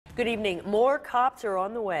Good evening. More cops are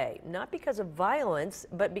on the way, not because of violence,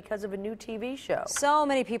 but because of a new TV show. So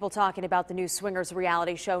many people talking about the new Swingers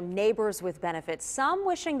reality show, Neighbors with Benefits. Some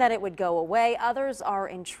wishing that it would go away, others are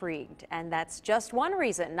intrigued. And that's just one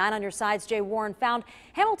reason 9 on Your Side's Jay Warren found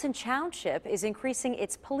Hamilton Township is increasing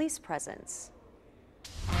its police presence.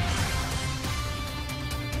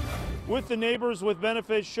 With the Neighbors with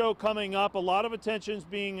Benefits show coming up, a lot of attention is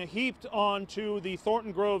being heaped onto the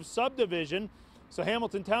Thornton Grove subdivision. So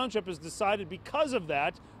Hamilton Township has decided because of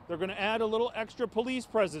that, they're going to add a little extra police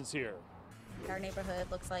presence here. Our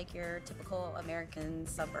neighborhood looks like your typical American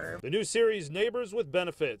suburb. The new series, Neighbors with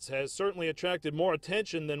Benefits, has certainly attracted more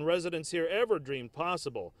attention than residents here ever dreamed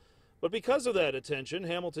possible. But because of that attention,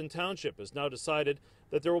 Hamilton Township has now decided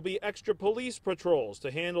that there will be extra police patrols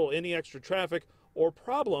to handle any extra traffic or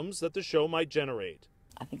problems that the show might generate.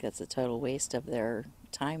 I think that's a total waste of their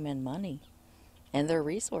time and money and their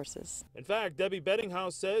resources. In fact, Debbie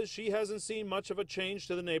Bettinghouse says she hasn't seen much of a change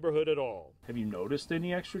to the neighborhood at all. Have you noticed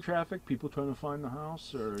any extra traffic? People trying to find the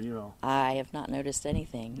house, or, you know? I have not noticed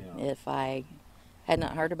anything. Yeah. If I had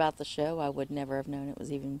not heard about the show, I would never have known it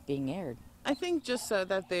was even being aired. I think just so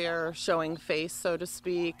that they're showing face, so to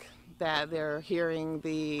speak, that they're hearing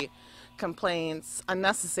the complaints,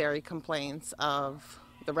 unnecessary complaints of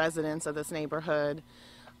the residents of this neighborhood,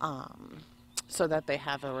 so that they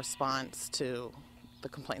have a response to the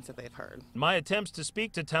complaints that they've heard. My attempts to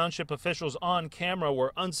speak to township officials on camera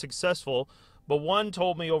were unsuccessful, but one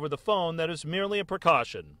told me over the phone that it's merely a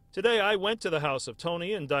precaution. Today I went to the house of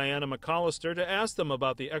Tony and Diana McCollister to ask them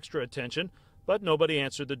about the extra attention, but nobody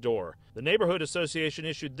answered the door. The Neighborhood Association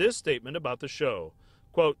issued this statement about the show.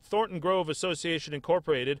 Quote, Thornton Grove Association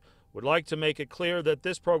Incorporated would like to make it clear that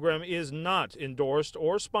this program is not endorsed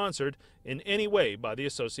or sponsored in any way by the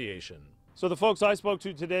association. So the folks I spoke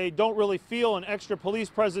to today don't really feel an extra police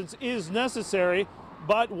presence is necessary,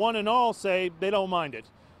 but one and all say they don't mind it.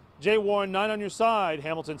 Jay Warren, 9 on Your Side,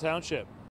 Hamilton Township.